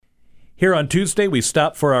Here on Tuesday, we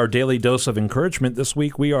stop for our daily dose of encouragement. This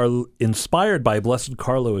week, we are inspired by Blessed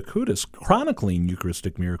Carlo Acutis chronicling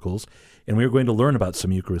Eucharistic miracles, and we are going to learn about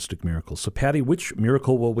some Eucharistic miracles. So, Patty, which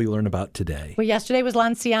miracle will we learn about today? Well, yesterday was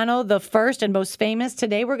Lanciano, the first and most famous.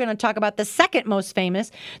 Today, we're going to talk about the second most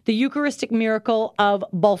famous, the Eucharistic miracle of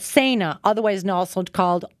Bolsena, otherwise also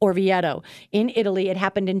called Orvieto. In Italy, it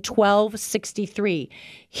happened in 1263.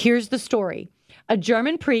 Here's the story. A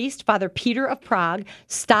German priest, Father Peter of Prague,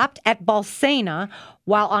 stopped at Bolsena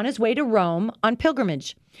while on his way to Rome on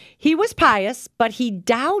pilgrimage. He was pious, but he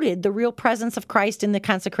doubted the real presence of Christ in the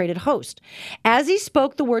consecrated host. As he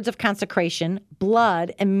spoke the words of consecration,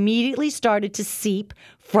 blood immediately started to seep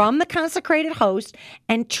from the consecrated host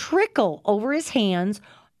and trickle over his hands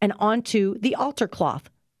and onto the altar cloth,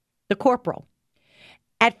 the corporal.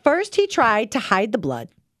 At first, he tried to hide the blood.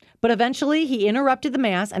 But eventually, he interrupted the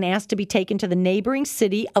Mass and asked to be taken to the neighboring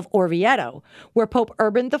city of Orvieto, where Pope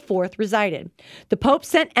Urban IV resided. The Pope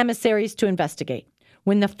sent emissaries to investigate.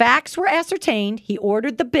 When the facts were ascertained, he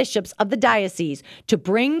ordered the bishops of the diocese to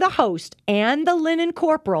bring the host and the linen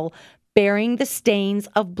corporal bearing the stains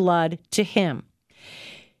of blood to him.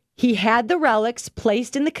 He had the relics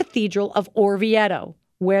placed in the Cathedral of Orvieto,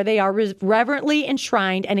 where they are reverently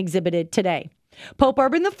enshrined and exhibited today. Pope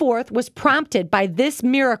Urban IV was prompted by this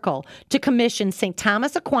miracle to commission St.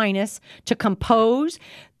 Thomas Aquinas to compose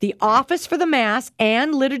the Office for the Mass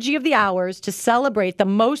and Liturgy of the Hours to celebrate the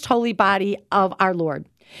most holy body of our Lord.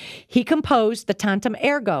 He composed the Tantum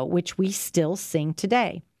Ergo, which we still sing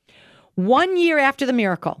today. 1 year after the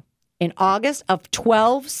miracle, in August of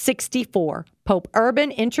 1264, Pope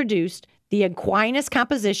Urban introduced the Aquinas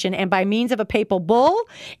composition and by means of a papal bull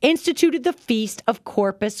instituted the Feast of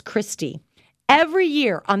Corpus Christi. Every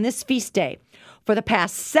year on this feast day, for the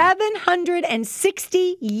past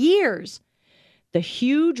 760 years, the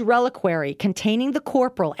huge reliquary containing the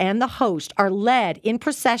corporal and the host are led in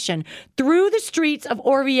procession through the streets of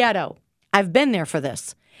Orvieto. I've been there for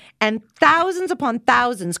this. And thousands upon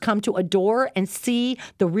thousands come to adore and see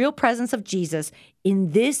the real presence of Jesus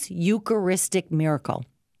in this Eucharistic miracle.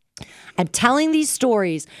 I'm telling these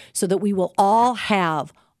stories so that we will all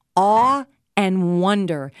have awe and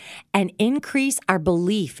wonder and increase our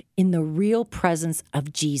belief in the real presence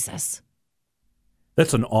of Jesus.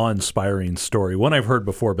 That's an awe-inspiring story, one I've heard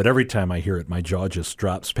before, but every time I hear it, my jaw just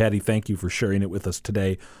drops. Patty, thank you for sharing it with us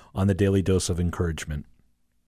today on the Daily Dose of Encouragement.